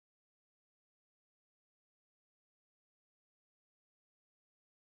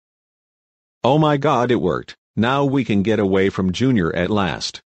Oh my God, it worked. Now we can get away from Junior at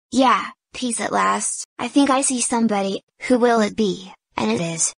last. Yeah, peace at last. I think I see somebody. Who will it be? And it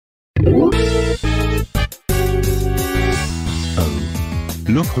is. Oh.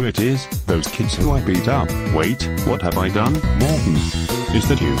 Look who it is, those kids who I beat up. Wait, what have I done? Morgan. Is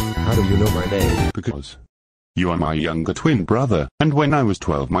that you? How do you know my name? Because you are my younger twin brother, and when I was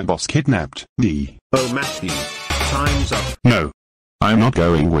 12 my boss kidnapped the... Oh Matthew, time's up. No. I'm not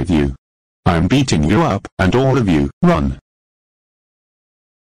going with you. I'm beating you up, and all of you, run.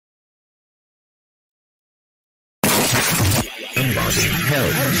 Somebody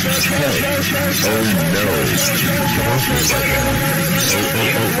help! Help! Oh no!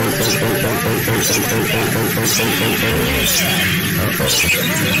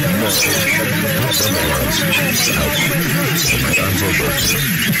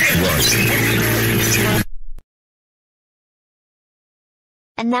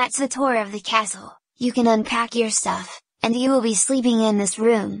 And that's the tour of the castle. You can unpack your stuff, and you will be sleeping in this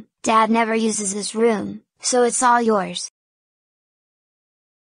room. Dad never uses this room, so it's all yours.